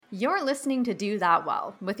You're listening to Do That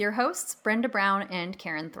Well with your hosts, Brenda Brown and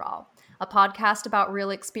Karen Thrall, a podcast about real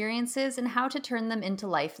experiences and how to turn them into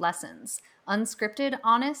life lessons. Unscripted,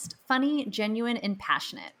 honest, funny, genuine, and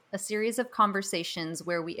passionate. A series of conversations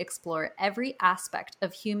where we explore every aspect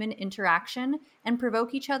of human interaction and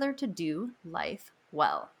provoke each other to do life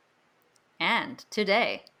well. And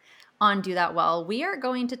today on Do That Well, we are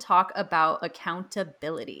going to talk about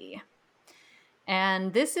accountability.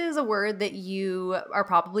 And this is a word that you are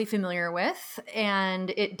probably familiar with, and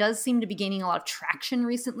it does seem to be gaining a lot of traction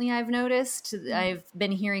recently, I've noticed. I've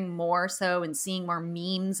been hearing more so and seeing more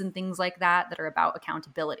memes and things like that that are about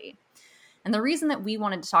accountability. And the reason that we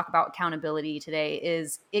wanted to talk about accountability today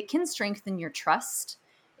is it can strengthen your trust,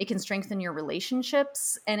 it can strengthen your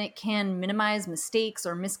relationships, and it can minimize mistakes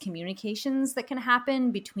or miscommunications that can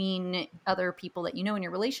happen between other people that you know in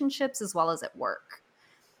your relationships as well as at work.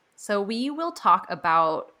 So we will talk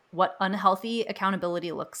about what unhealthy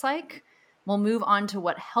accountability looks like. We'll move on to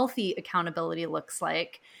what healthy accountability looks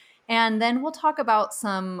like. And then we'll talk about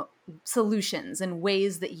some solutions and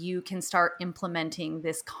ways that you can start implementing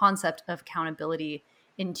this concept of accountability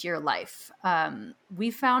into your life.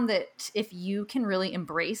 We found that if you can really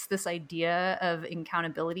embrace this idea of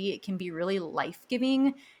accountability, it can be really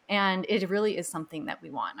life-giving, and it really is something that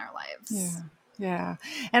we want in our lives. Yeah. Yeah.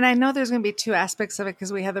 And I know there's going to be two aspects of it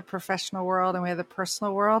because we have the professional world and we have the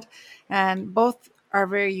personal world, and both are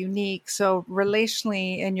very unique. So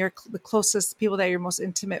relationally, and the closest people that you're most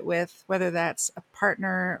intimate with, whether that's a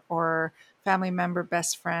partner or family member,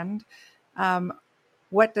 best friend,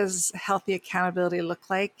 what does healthy accountability look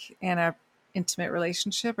like in a intimate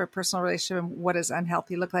relationship or personal relationship? And what does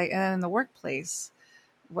unhealthy look like? And then in the workplace,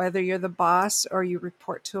 whether you're the boss or you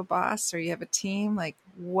report to a boss or you have a team, like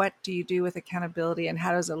what do you do with accountability, and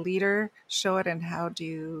how does a leader show it, and how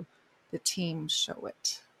do the team show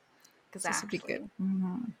it? Exactly. So this would be good.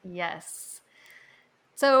 Mm-hmm. Yes.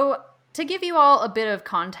 So to give you all a bit of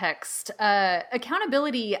context,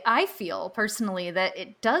 accountability, I feel personally that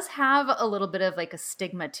it does have a little bit of like a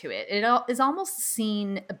stigma to it. It is almost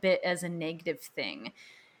seen a bit as a negative thing.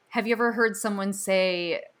 Have you ever heard someone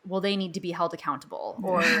say, well, they need to be held accountable,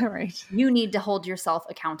 or Right. You need to hold yourself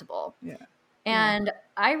accountable? Yeah. And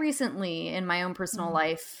I recently, in my own personal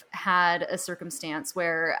life, had a circumstance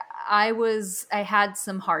where I had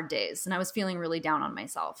some hard days and I was feeling really down on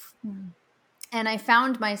myself. And I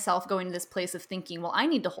found myself going to this place of thinking, well, I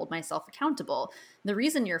need to hold myself accountable. The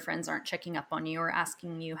reason your friends aren't checking up on you or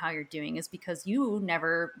asking you how you're doing is because you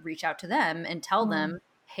never reach out to them and tell them,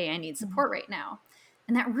 hey, I need support right now.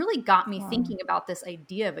 And that really got me thinking about this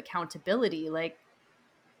idea of accountability, like,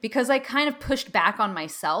 because I kind of pushed back on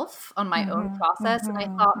myself, on my own process. And I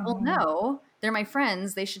thought, well, no, they're my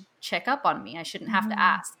friends. They should check up on me. I shouldn't have to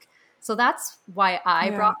ask. So that's why I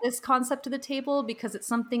brought this concept to the table, because it's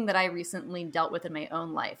something that I recently dealt with in my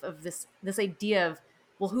own life, of this idea of,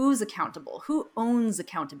 well, who's accountable? Who owns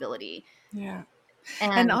accountability? Yeah.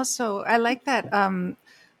 And also, I like that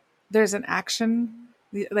there's an action,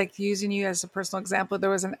 like using you as a personal example, there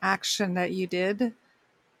was an action that you did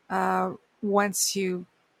once you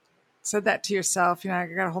said that to yourself, I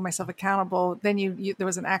got to hold myself accountable. Then there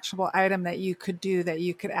was an actionable item that you could do, that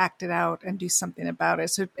you could act it out and do something about it.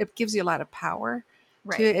 So it gives you a lot of power.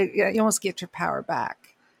 Right. You almost get your power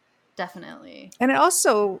back. Definitely. And I was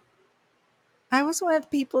one of the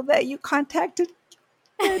people that you contacted,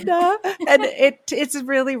 and it's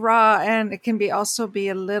really raw, and it can also be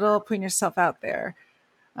a little putting yourself out there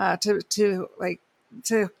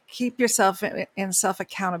to keep yourself in self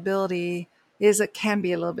accountability. It can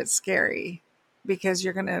be a little bit scary, because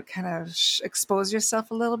you're going to kind of expose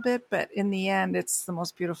yourself a little bit, but in the end, it's the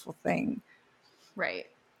most beautiful thing. Right.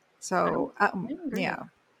 So,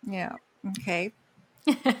 yeah. Okay.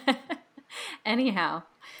 Anyhow,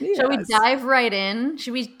 Yes. Shall we dive right in?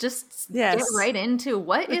 Should we just get right into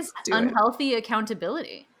what is unhealthy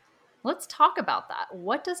accountability? Let's talk about that.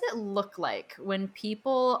 What does it look like when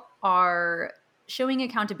people are showing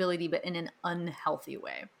accountability, but in an unhealthy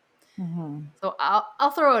way? So I'll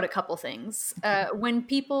throw out a couple things. When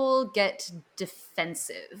people get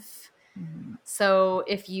defensive. So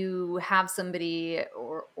if you have somebody,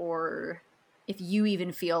 or if you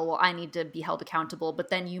even feel, well, I need to be held accountable, but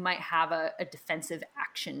then you might have a defensive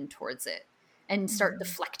action towards it and start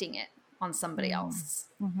deflecting it on somebody else.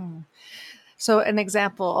 So an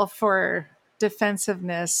example for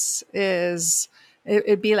defensiveness is,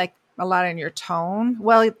 it'd be like a lot in your tone.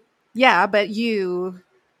 Well, yeah, but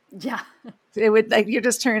it would, like, you're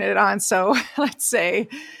just turning it on. So let's say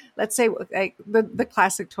like the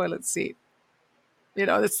classic toilet seat.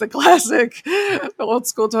 It's the classic old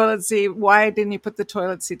school toilet seat. Why didn't you put the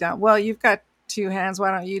toilet seat down? Well, you've got two hands.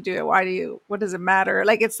 Why don't you do it? What does it matter?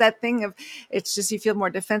 Like, it's that thing of, it's just, you feel more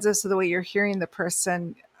defensive. So the way you're hearing the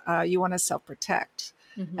person, you want to self-protect.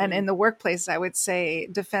 And in the workplace, I would say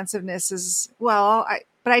defensiveness is, well,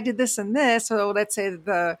 but I did this and this. So let's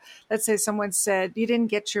say someone said, you didn't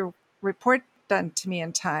get your report done to me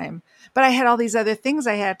in time, but I had all these other things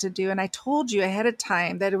I had to do. And I told you ahead of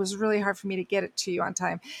time that it was really hard for me to get it to you on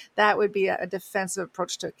time. That would be a defensive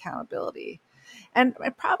approach to accountability. And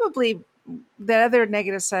probably the other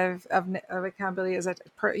negative side of accountability is that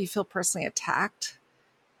you feel personally attacked.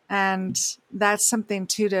 And that's something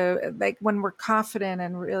too, to like, when we're confident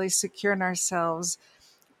and really secure in ourselves,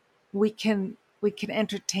 we can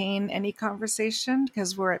entertain any conversation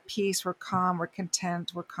because we're at peace, we're calm, we're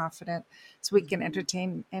content, we're confident. So we can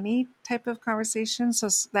entertain any type of conversation. So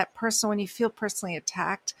that person, when you feel personally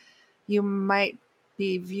attacked, you might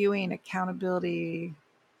be viewing accountability,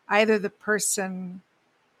 either the person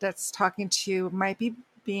that's talking to you might be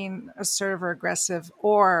being assertive or aggressive,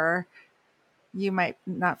 or you may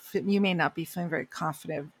not be feeling very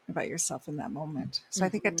confident about yourself in that moment. So I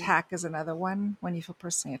think attack is another one, when you feel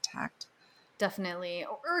personally attacked. Definitely.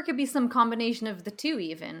 Or it could be some combination of the two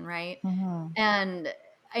even, right? And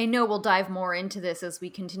I know we'll dive more into this as we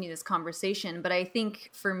continue this conversation, but I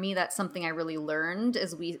think for me, that's something I really learned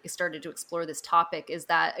as we started to explore this topic, is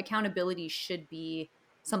that accountability should be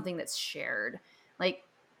something that's shared. Like,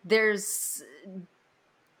 there's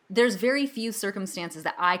very few circumstances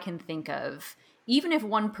that I can think of, even if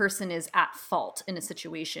one person is at fault in a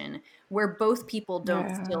situation, where both people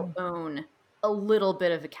don't still own a little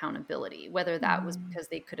bit of accountability, whether that was because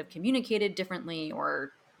they could have communicated differently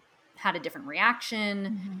or had a different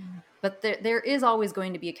reaction. But there is always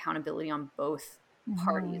going to be accountability on both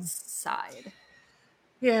parties' side.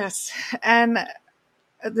 Yes. And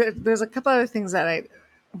there's a couple other things that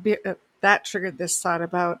that triggered this thought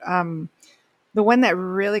about. The one that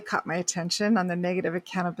really caught my attention on the negative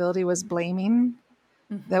accountability was blaming.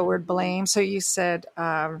 The word blame. So you said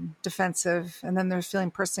defensive, and then there's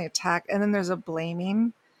feeling personally attacked, and then there's a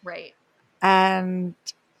blaming. Right. And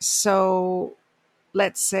so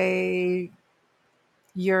let's say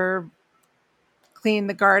you're cleaning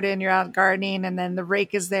the garden, you're out gardening, and then the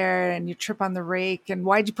rake is there and you trip on the rake. And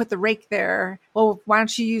why'd you put the rake there? Well, why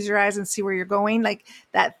don't you use your eyes and see where you're going? Like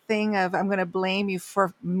that thing of, I'm going to blame you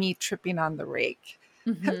for me tripping on the rake.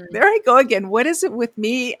 There I go again. What is it with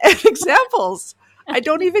me? Examples. I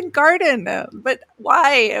don't even garden, but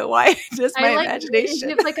why? Why just my imagination?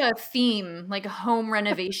 You have like a theme, like a home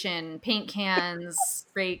renovation, paint cans,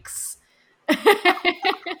 rakes. It's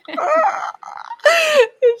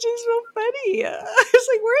just so funny. It's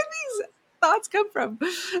like, where do these thoughts come from?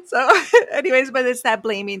 So anyways, but it's that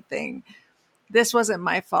blaming thing. This wasn't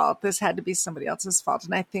my fault. This had to be somebody else's fault.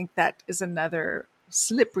 And I think that is another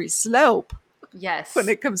slippery slope. Yes. When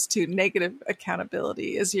it comes to negative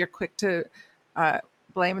accountability, is you're quick to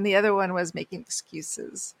blame. And the other one was making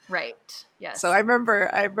excuses. Right. Yes. So I remember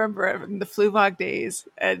in the Fluvog days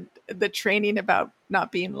and the training about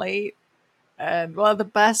not being late. And well, the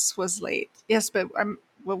bus was late. Yes, but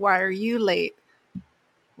why are you late?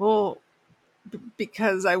 Well,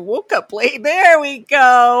 because I woke up late. There we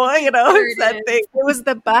go. You know, it's that thing. It was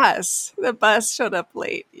the bus. The bus showed up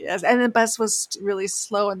late. Yes. And the bus was really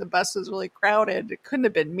slow and the bus was really crowded. It couldn't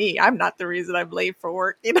have been me. I'm not the reason I'm late for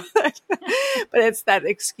work, you know. But it's that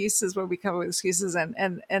excuses, when we come up with excuses,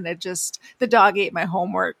 and it just, the dog ate my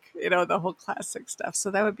homework, you know, the whole classic stuff.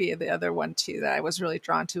 So that would be the other one too that I was really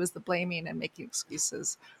drawn to, is the blaming and making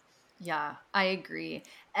excuses. Yeah, I agree.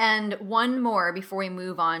 And one more before we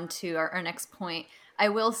move on to our next point. I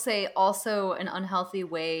will say also an unhealthy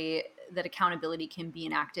way that accountability can be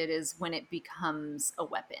enacted is when it becomes a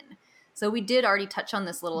weapon. So we did already touch on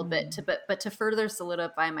this a little bit, but to further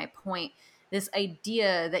solidify my point, this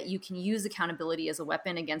idea that you can use accountability as a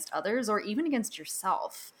weapon against others or even against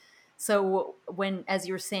yourself. So when, as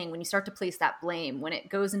you were saying, when you start to place that blame, when it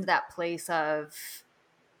goes into that place of,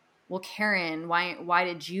 well, Karen, why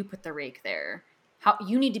did you put the rake there? How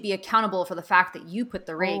you need to be accountable for the fact that you put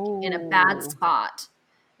the rake in a bad spot.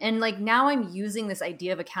 And like, now I'm using this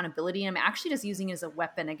idea of accountability, and I'm actually just using it as a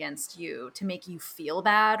weapon against you to make you feel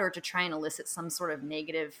bad or to try and elicit some sort of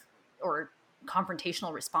negative or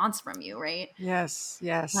confrontational response from you, right? Yes,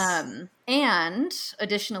 yes. And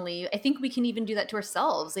additionally, I think we can even do that to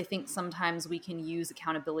ourselves. I think sometimes we can use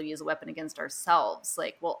accountability as a weapon against ourselves.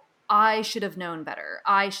 Like, well, I should have known better.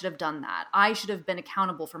 I should have done that. I should have been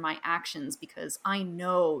accountable for my actions because I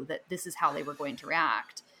know that this is how they were going to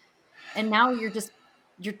react. And now you're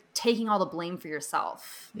taking all the blame for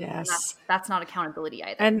yourself. Yes. That's not accountability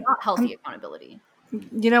either. And not healthy accountability.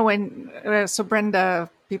 So Brenda,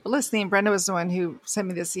 people listening, Brenda was the one who sent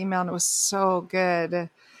me this email, and it was so good.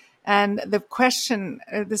 And the question,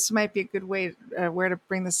 this might be a good way where to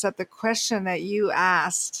bring this up. The question that you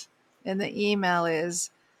asked in the email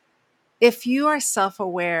is, if you are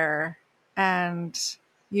self-aware and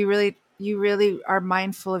you really are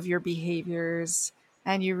mindful of your behaviors,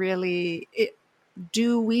 and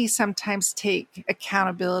do we sometimes take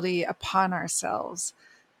accountability upon ourselves,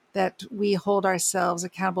 that we hold ourselves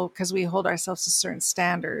accountable because we hold ourselves to certain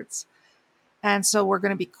standards? And so we're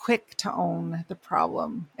going to be quick to own the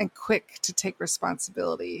problem and quick to take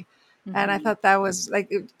responsibility. Mm-hmm. And I thought that was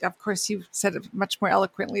of course you said it much more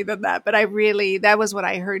eloquently than that, but that was what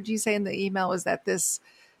I heard you say in the email, was that this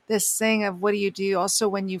thing of, what do you do also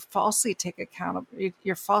when you falsely take accountability?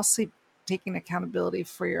 You're falsely taking accountability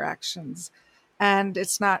for your actions. And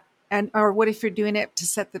it's not, or what if you're doing it to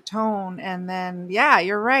set the tone, and then, yeah,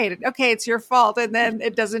 you're right, okay, it's your fault, and then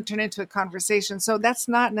it doesn't turn into a conversation. So that's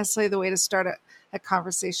not necessarily the way to start a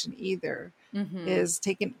conversation either. Mm-hmm. Is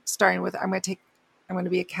starting with, I'm going to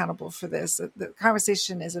be accountable for this. The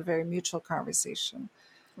conversation is a very mutual conversation.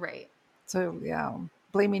 Right. So yeah,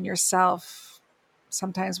 blaming yourself,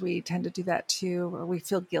 sometimes we tend to do that too, or we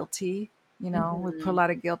feel guilty. Mm-hmm. We put a lot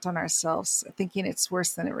of guilt on ourselves, thinking it's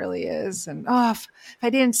worse than it really is. And if I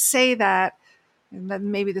didn't say that, then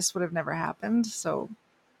maybe this would have never happened. So,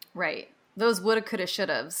 right. Those woulda, coulda,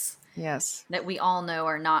 shouldas. Yes. That we all know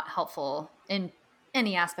are not helpful in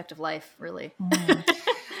any aspect of life, really. Mm-hmm.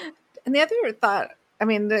 And the other thought,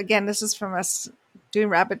 again, this is from us doing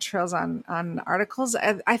rabbit trails on articles.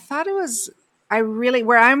 I thought it was,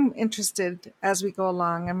 where I'm interested as we go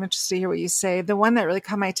along, I'm interested to hear what you say. The one that really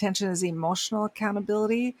caught my attention is emotional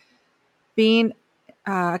accountability, being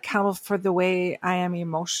accountable for the way I am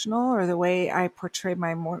emotional, or the way I portray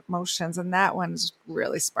my emotions. And that one's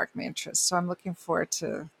really sparked my interest. So I'm looking forward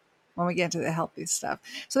to when we get into the healthy stuff.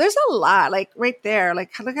 So there's a lot, right there,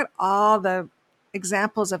 look at all the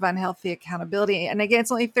examples of unhealthy accountability. And again,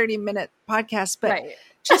 it's only a 30-minute podcast, but right.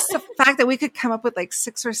 Just the fact that we could come up with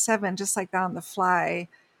 6 or 7 just like that on the fly,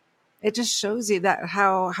 it just shows you that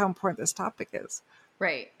how important this topic is.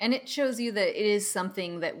 Right. And it shows you that it is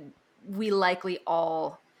something that we likely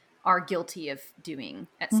all are guilty of doing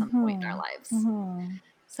at some mm-hmm. point in our lives. Mm-hmm.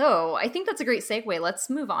 So I think that's a great segue. Let's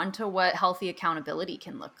move on to what healthy accountability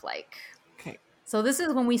can look like. Okay. So this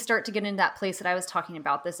is when we start to get into that place that I was talking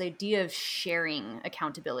about, this idea of sharing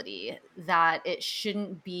accountability, that it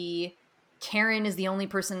shouldn't be Karen is the only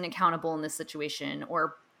person accountable in this situation,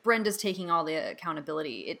 or Brenda's taking all the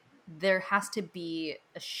accountability. There has to be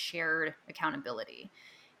a shared accountability.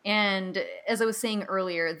 And as I was saying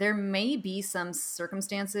earlier, there may be some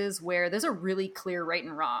circumstances where there's a really clear right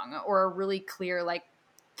and wrong, or a really clear,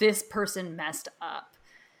 this person messed up.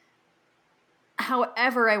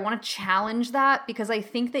 However, I want to challenge that, because I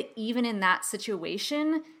think that even in that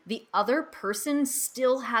situation, the other person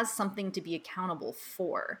still has something to be accountable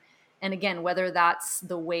for. And again, whether that's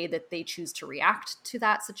the way that they choose to react to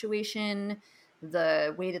that situation,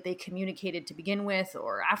 the way that they communicated to begin with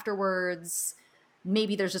or afterwards,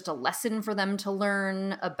 maybe there's just a lesson for them to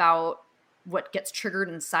learn about what gets triggered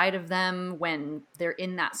inside of them when they're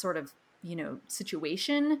in that sort of,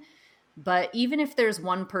 situation. But even if there's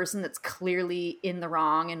one person that's clearly in the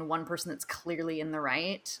wrong and one person that's clearly in the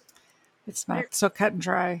right, it's not so cut and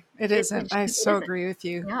dry. It isn't. I so agree with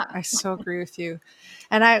you. Yeah. I so agree with you.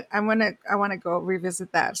 And I want to go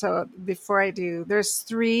revisit that. So before I do, there's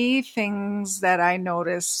 3 things that I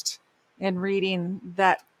noticed in reading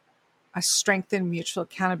that strengthen mutual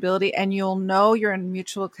accountability. And you'll know you're in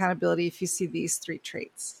mutual accountability if you see these 3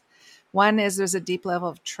 traits. One is there's a deep level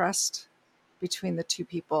of trust between the 2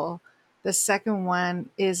 people. The second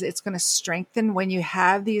one is it's going to strengthen when you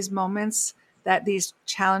have these moments, that these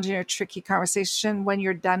challenging or tricky conversation, when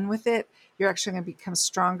you're done with it, you're actually going to become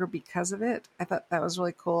stronger because of it. I thought that was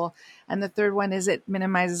really cool. And the third one is it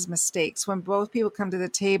minimizes mistakes. When both people come to the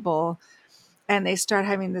table and they start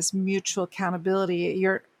having this mutual accountability,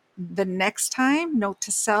 the next time, note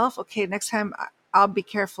to self, okay, next time I'll be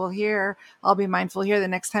careful here. I'll be mindful here. The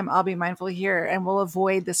next time I'll be mindful here, and we'll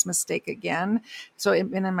avoid this mistake again. So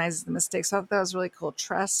it minimizes the mistakes. So I thought that was really cool.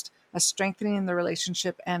 Trust, a strengthening in the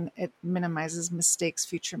relationship, and it minimizes mistakes,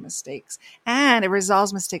 future mistakes, and it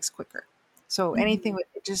resolves mistakes quicker. So anything,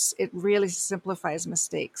 it really simplifies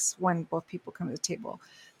mistakes when both people come to the table.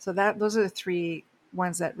 So those are the 3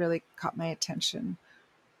 ones that really caught my attention.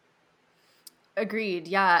 Agreed.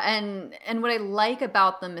 Yeah. And what I like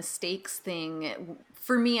about the mistakes thing,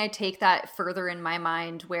 for me, I take that further in my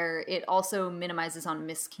mind, where it also minimizes on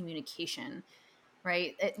miscommunication.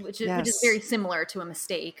 right? Which is very Yes. similar to a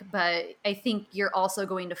mistake. But I think you're also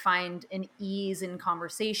going to find an ease in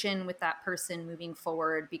conversation with that person moving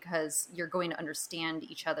forward, because you're going to understand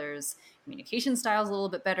each other's communication styles a little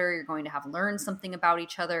bit better. You're going to have learned something about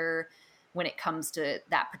each other when it comes to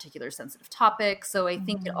that particular sensitive topic. So I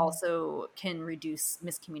think it Mhm. also can reduce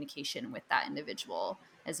miscommunication with that individual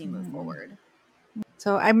as you move Mhm. forward.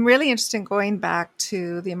 So I'm really interested in going back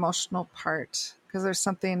to the emotional part, because there's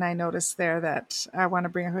something I noticed there that I want to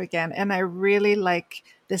bring up again. And I really like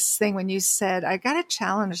this thing when you said, I got to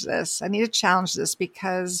challenge this. I need to challenge this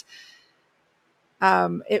because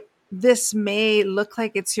this may look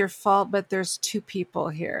like it's your fault, but there's two people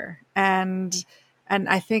here. And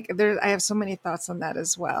I think I have so many thoughts on that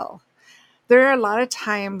as well. There are a lot of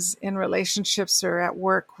times in relationships or at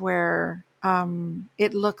work where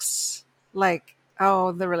it looks like,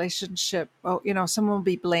 oh, the relationship, oh, someone will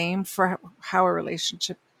be blamed for how a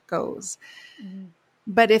relationship goes. Mhm.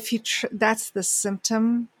 But if that's the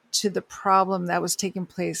symptom to the problem that was taking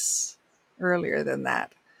place earlier than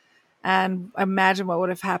that. And imagine what would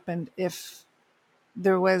have happened if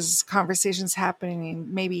there was conversations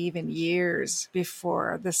happening maybe even years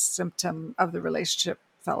before the symptom of the relationship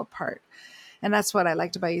fell apart. And that's what I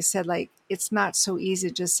liked about you said, like, it's not so easy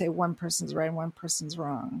to just say one person's right and one person's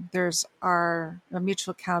wrong. There's our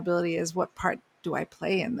mutual accountability is, what part do I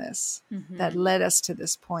play in this that Mhm. led us to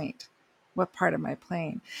this point? What part am I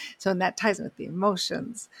playing? So, and that ties in with the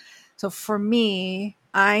emotions. So for me,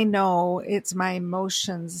 I know it's my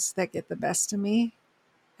emotions that get the best of me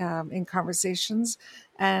in conversations.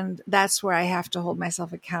 And that's where I have to hold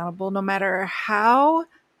myself accountable, no matter how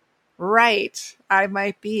right I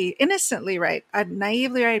might be, innocently right,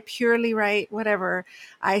 naively right, purely right, whatever.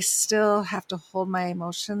 I still have to hold my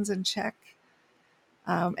emotions in check.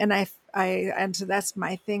 And so that's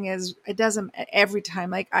my thing is, it doesn't every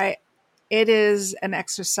time, it is an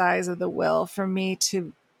exercise of the will for me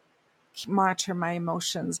to monitor my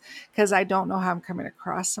emotions, because I don't know how I'm coming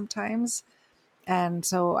across sometimes. And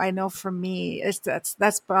so I know for me,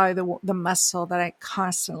 that's probably the muscle that I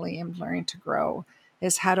constantly am learning to grow,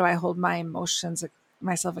 is how do I hold my emotions,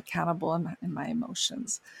 myself accountable in my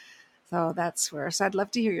emotions. So that's where. So I'd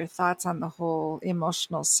love to hear your thoughts on the whole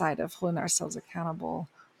emotional side of holding ourselves accountable.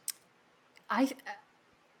 I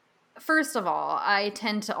First of all, I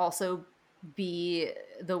tend to also be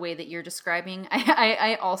the way that you're describing.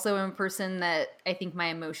 I also am a person that I think my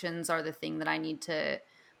emotions are the thing that I need to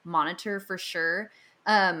monitor for sure.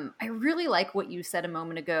 I really like what you said a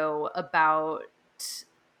moment ago about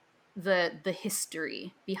the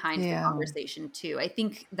history behind the Yeah. conversation too. I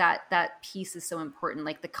think that that piece is so important,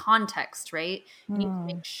 like the context, right? You need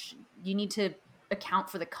to Mm, you need to account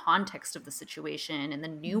for the context of the situation and the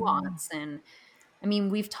mm, nuance. And I mean,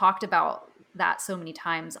 we've talked about that so many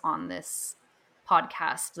times on this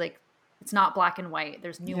podcast. Like, it's not black and white.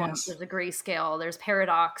 There's nuance, yes. there's a gray scale, there's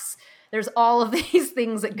paradox, there's all of these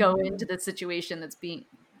things that go into Mm, the situation that's being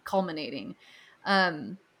culminating.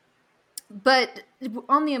 Um, but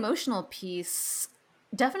on the emotional piece,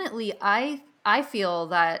 definitely, I feel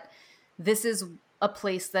that this is a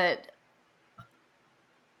place that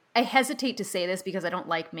I hesitate to say this because I don't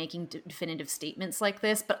like making definitive statements like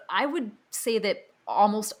this, but I would say that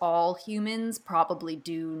almost all humans probably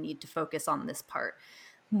do need to focus on this part.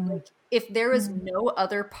 mm, Like, if there is mm, no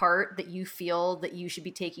other part that you feel that you should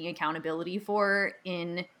be taking accountability for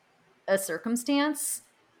in a circumstance,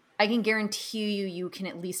 I can guarantee you can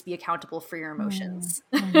at least be accountable for your mm, emotions.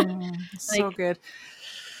 so Like, good.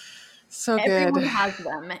 So good. everyone has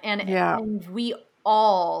them, Yeah. and we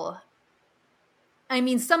all, I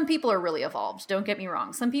mean, some people are really evolved, don't get me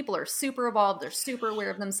wrong. Some people are super evolved, they're super aware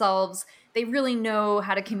of themselves, they really know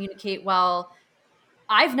how to communicate well.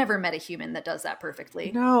 I've never met a human that does that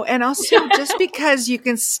perfectly. No, and also just because you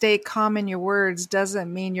can stay calm in your words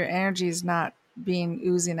doesn't mean your energy is not being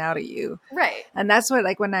oozing out at you. Right. And that's what,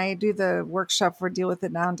 like, when I do the workshop for deal with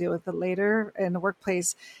it now and deal with it later in the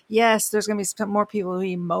workplace, yes, there's going to be some more people who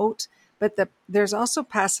emote, but there's also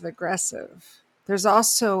passive aggressive. There's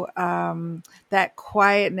also that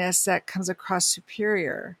quietness that comes across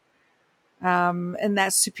superior. And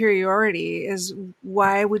that superiority is,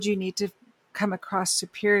 why would you need to come across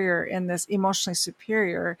superior in this emotionally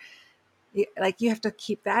superior? Like, you have to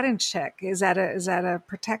keep that in check. Is that a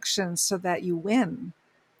protection so that you win?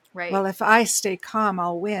 Right. Well, if I stay calm,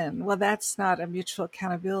 I'll win. Well, that's not a mutual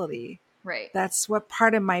accountability. Right. That's what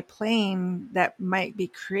part of my playing that might be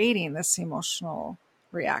creating this emotional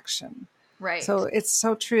reaction. Right. So it's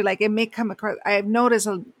so true. Like, it may come across, I've noticed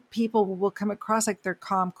people will come across like they're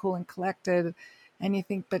calm, cool, and collected. And you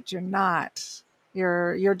think, but you're not.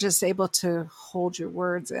 You're just able to hold your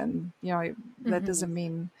words, and that Mm-hmm. doesn't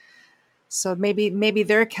mean. So maybe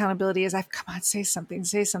their accountability is, I've come on, say something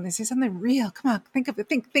real. Come on, think of it,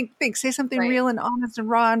 think, say something Right. real and honest and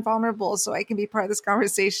raw and vulnerable so I can be part of this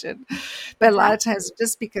conversation. But a lot of Exactly. times,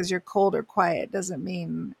 just because you're cold or quiet doesn't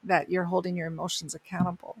mean that you're holding your emotions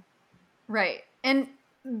accountable. Right. And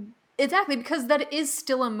exactly, because that is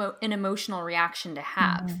still an emotional reaction to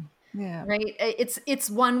have. Yeah. Right? It's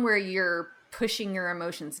one where you're pushing your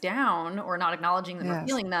emotions down or not acknowledging them or Yes.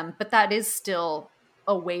 feeling them, but that is still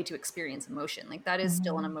a way to experience emotion. Like that is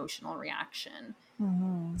still an Mm-hmm. emotional reaction.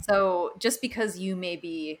 Mm-hmm. So just because you may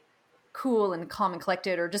be cool and calm and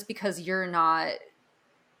collected, or just because you're not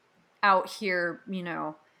out here,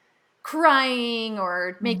 crying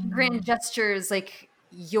or making grand Mm-hmm. gestures, like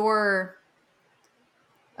your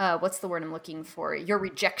what's the word I'm looking for? Your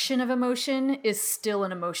rejection of emotion is still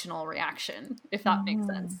an emotional reaction, if that makes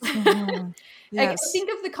Mm-hmm. sense. Mm-hmm. I Yes. think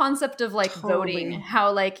of the concept of like voting, Totally.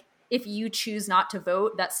 how like if you choose not to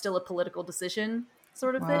vote, that's still a political decision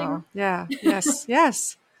sort of thing. Wow. Yeah. Yes.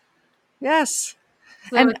 Yes. Yes.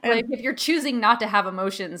 So And it's like if you're choosing not to have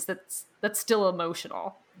emotions, that's still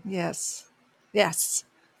emotional. yes. Yes.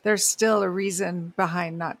 There's still a reason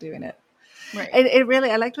behind not doing it. Right. It really,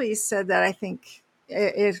 I liked what you said, that I think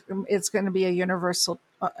it's going to be a universal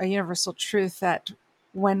truth that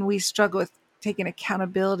when we struggle with taking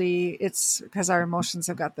accountability, it's because our emotions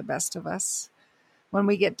have got the best of us. When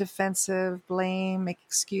we get defensive, blame, make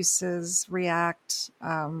excuses, react,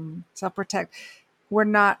 self-protect, we're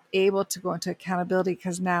not able to go into accountability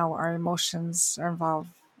because now our emotions are involved.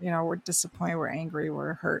 We're disappointed, we're angry,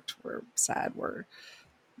 we're hurt, we're sad, we're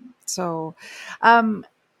so. Um,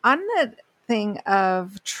 on the thing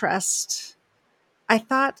of trust, I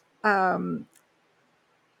thought I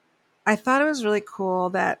thought it was really cool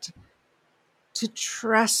that to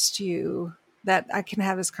trust you, that I can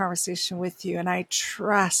have this conversation with you, and I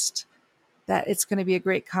trust that it's going to be a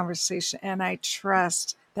great conversation, and I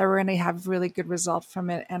trust that we're going to have really good result from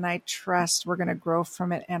it, and I trust we're going to grow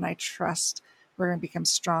from it, and I trust we're going to become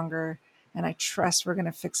stronger, and I trust we're going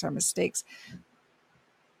to fix our mistakes.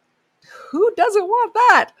 Who doesn't want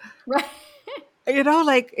that? Right.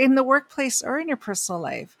 Like in the workplace or in your personal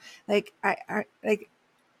life. Like I like,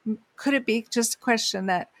 could it be just a question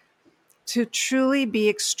that to truly be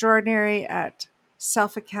extraordinary at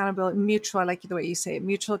self accountability, mutual, I like the way you say it,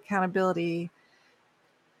 mutual accountability,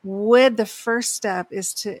 would the first step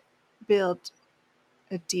is to build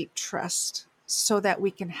a deep trust so that we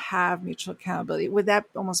can have mutual accountability? Would that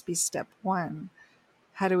almost be step one?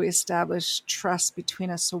 How do we establish trust between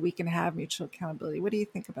us so we can have mutual accountability? What do you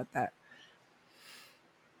think about that?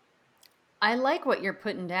 I like what you're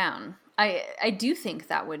putting down. I do think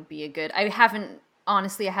that would be a good. I haven't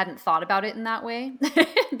honestly I hadn't thought about it in that way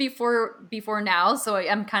before now, so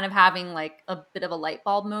I'm kind of having like a bit of a light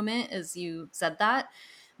bulb moment as you said that.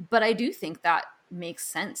 But I do think that makes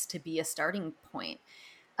sense to be a starting point.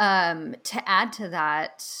 To add to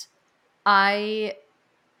that, I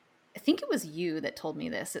think it was you that told me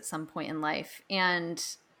this at some point in life, and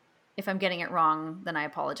if I'm getting it wrong, then I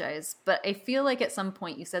apologize. But I feel like at some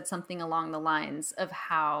point you said something along the lines of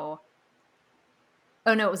how,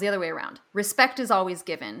 oh no, it was the other way around. Respect is always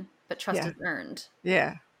given, but trust Yeah. is earned.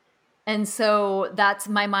 Yeah. And so that's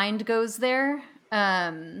my mind goes there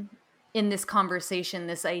in this conversation,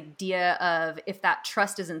 this idea of if that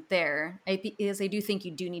trust isn't there, I do think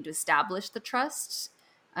you do need to establish the trust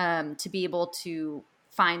to be able to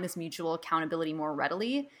find this mutual accountability more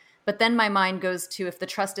readily. But then my mind goes to if the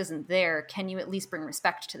trust isn't there, can you at least bring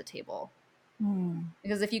respect to the table? Mm.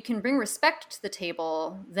 Because if you can bring respect to the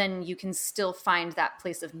table, then you can still find that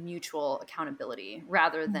place of mutual accountability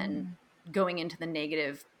rather than Mm-hmm. going into the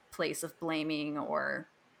negative place of blaming or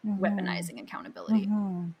Mm-hmm. weaponizing accountability.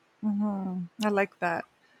 Mm-hmm. Mm-hmm. I like that.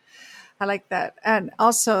 I like that. And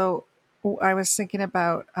also, I was thinking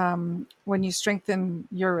about when you strengthen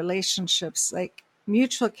your relationships, like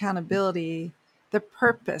mutual accountability, the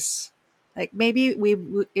purpose. Like maybe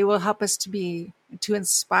it will help us to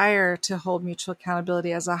inspire to hold mutual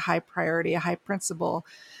accountability as a high priority, a high principle,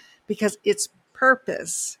 because its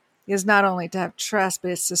purpose is not only to have trust,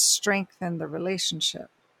 but it's to strengthen the relationship.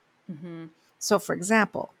 Mm-hmm. So, for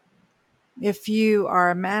example, if you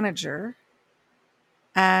are a manager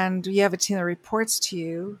and you have a team that reports to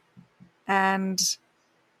you and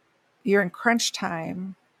you're in crunch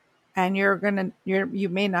time and you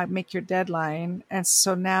may not make your deadline, and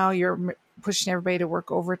so now you're pushing everybody to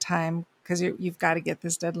work overtime because you've got to get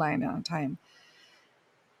this deadline on time.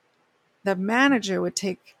 The manager would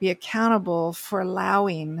be accountable for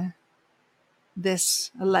allowing this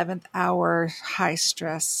 11th hour high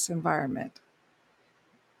stress environment.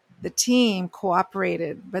 The team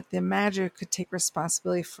cooperated, but the manager could take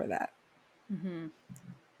responsibility for that. Mm-hmm.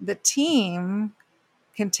 The team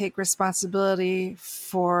can take responsibility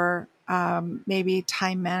for maybe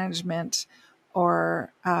time management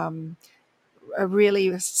or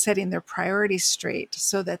really setting their priorities straight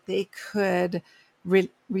so that they could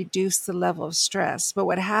reduce the level of stress. But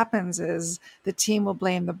what happens is the team will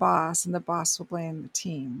blame the boss and the boss will blame the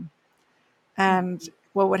team. And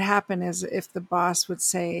what would happen is if the boss would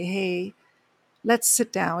say, hey, let's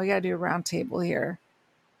sit down, we got to do a round table here.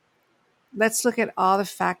 Let's look at all the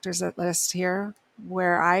factors that list here,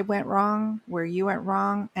 where I went wrong, where you went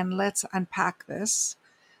wrong, and let's unpack this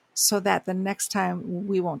so that the next time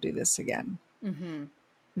we won't do this again. Mm-hmm.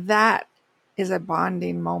 That is a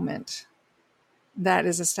bonding moment. That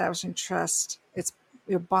is establishing trust.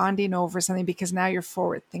 You're bonding over something because now you're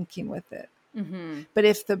forward thinking with it. Mm-hmm. But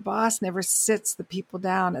if the boss never sits the people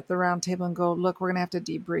down at the round table and go, look, we're going to have to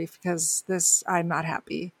debrief because I'm not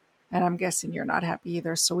happy. And I'm guessing you're not happy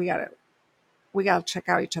either. So we got to check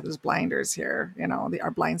out each other's blinders here,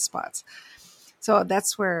 our blind spots. So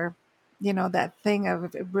that's where, that thing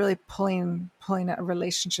of really pulling a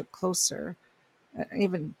relationship closer,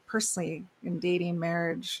 even personally in dating,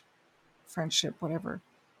 marriage, friendship, whatever.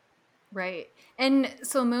 Right. And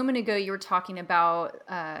so a moment ago, you were talking about,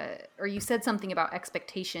 or you said something about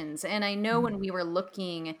expectations. And I know when we were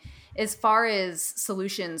looking as far as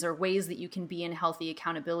solutions or ways that you can be in healthy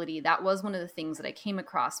accountability, that was one of the things that I came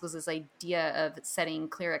across was this idea of setting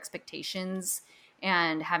clear expectations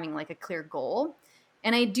and having like a clear goal.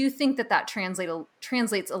 And I do think that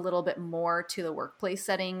translates a little bit more to the workplace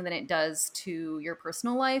setting than it does to your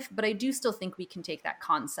personal life. But I do still think we can take that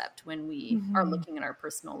concept when we are looking at our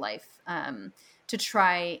personal life to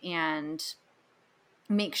try and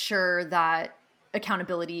make sure that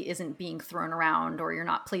accountability isn't being thrown around or you're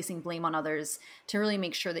not placing blame on others, to really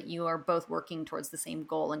make sure that you are both working towards the same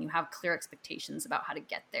goal and you have clear expectations about how to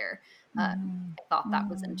get there. I thought that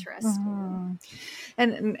was interesting.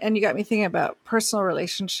 And you got me thinking about personal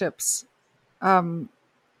relationships.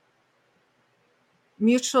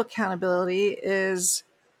 Mutual accountability is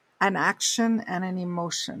an action and an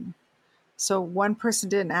emotion. So one person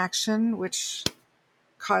did an action which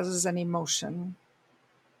causes an emotion,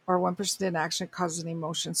 or one person did an action that causes an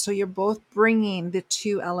emotion. So you're both bringing the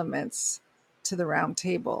two elements to the round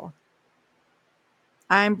table.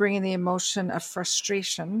 I'm bringing the emotion of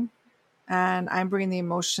frustration, and I'm bringing the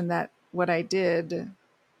emotion that what I did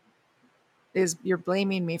is you're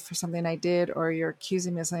blaming me for something I did, or you're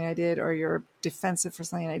accusing me of something I did, or you're defensive for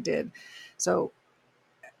something I did. So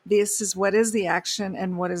this is what is the action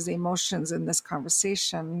and what is the emotions in this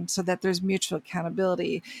conversation so that there's mutual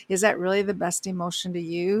accountability. Is that really the best emotion to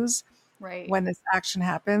use when this action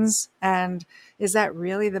happens? And is that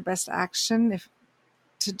really the best action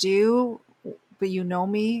to do? But you know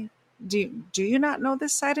me. Do you not know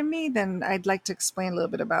this side of me? Then I'd like to explain a little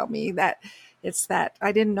bit about me. That it's that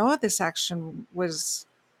I didn't know this action was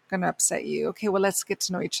going to upset you. Okay, well, let's get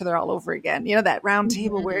to know each other all over again. That round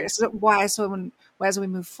table where so as we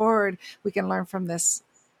move forward, we can learn from this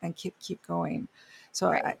and keep going.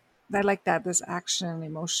 So I like that this action and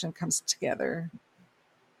emotion comes together.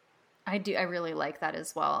 I do. I really like that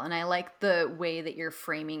as well. And I like the way that you're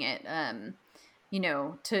framing it,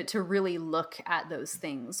 to really look at those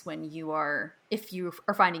things when if you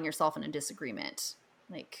are finding yourself in a disagreement,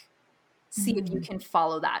 like see if you can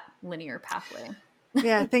follow that linear pathway.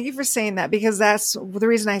 Yeah. Thank you for saying that, because that's the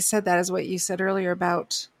reason I said that is what you said earlier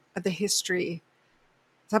about the history.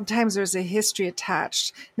 Sometimes there's a history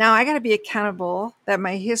attached. Now I got to be accountable that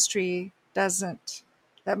my history doesn't,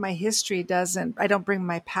 I don't bring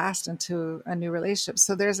my past into a new relationship.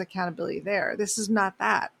 So there's accountability there. This is not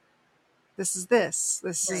that. This is this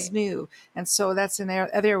is new. And so that's an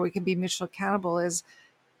area we can be mutually accountable is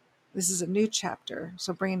this is a new chapter.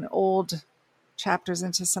 So bringing old chapters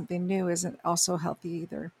into something new isn't also healthy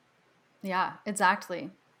either. Yeah, exactly.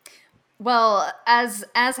 Well, as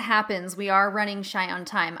happens, we are running shy on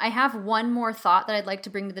time. I have one more thought that I'd like to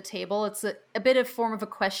bring to the table. It's a bit of form of a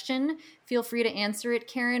question. Feel free to answer it,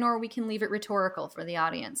 Karen, or we can leave it rhetorical for the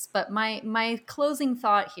audience. But my closing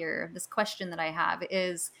thought here, this question that I have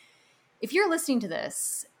is, if you're listening to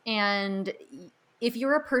this and if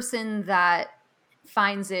you're a person that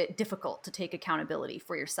finds it difficult to take accountability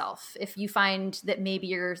for yourself, if you find that maybe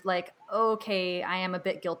you're like, okay, I am a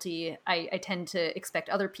bit guilty, I tend to expect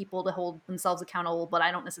other people to hold themselves accountable, but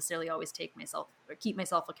I don't necessarily always keep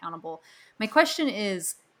myself accountable. My question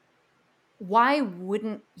is, why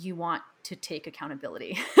wouldn't you want to take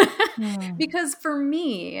accountability? Because for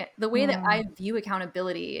me, the way that I view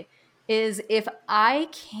accountability is if I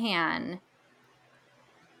can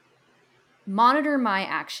monitor my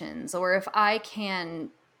actions, or if I can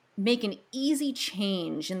make an easy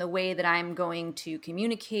change in the way that I'm going to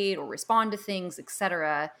communicate or respond to things,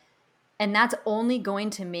 etc., and that's only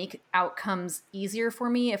going to make outcomes easier for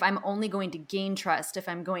me, if I'm only going to gain trust, if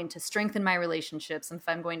I'm going to strengthen my relationships, and if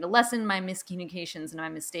I'm going to lessen my miscommunications and my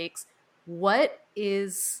mistakes, why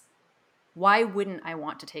wouldn't I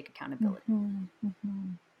want to take accountability?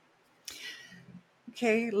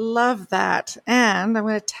 Okay, love that. And I'm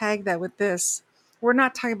going to tag that with this. We're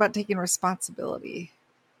not talking about taking responsibility.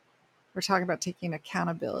 We're talking about taking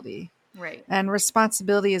accountability. Right. And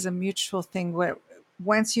responsibility is a mutual thing.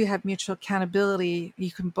 Once you have mutual accountability,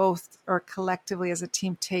 you can both, or collectively as a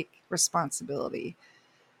team, take responsibility.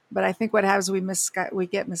 But I think what happens is we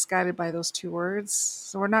get misguided by those two words.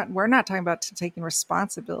 So we're not talking about taking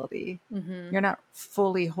responsibility. Mm-hmm. You're not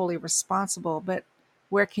fully, wholly responsible, but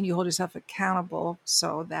where can you hold yourself accountable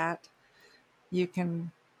so that you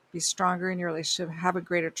can be stronger in your relationship, have a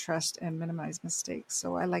greater trust, and minimize mistakes?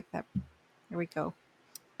 So I like that. There we go.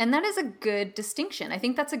 And that is a good distinction. I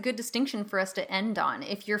think that's a good distinction for us to end on.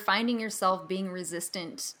 If you're finding yourself being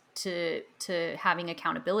resistant to having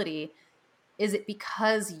accountability, is it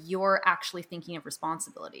because you're actually thinking of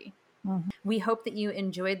responsibility? Mm-hmm. We hope that you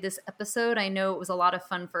enjoyed this episode. I know it was a lot of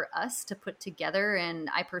fun for us to put together, and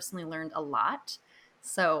I personally learned a lot.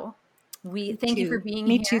 So thank you for being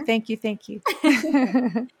here. Me too. Thank you.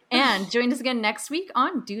 And join us again next week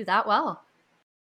on Do That Well.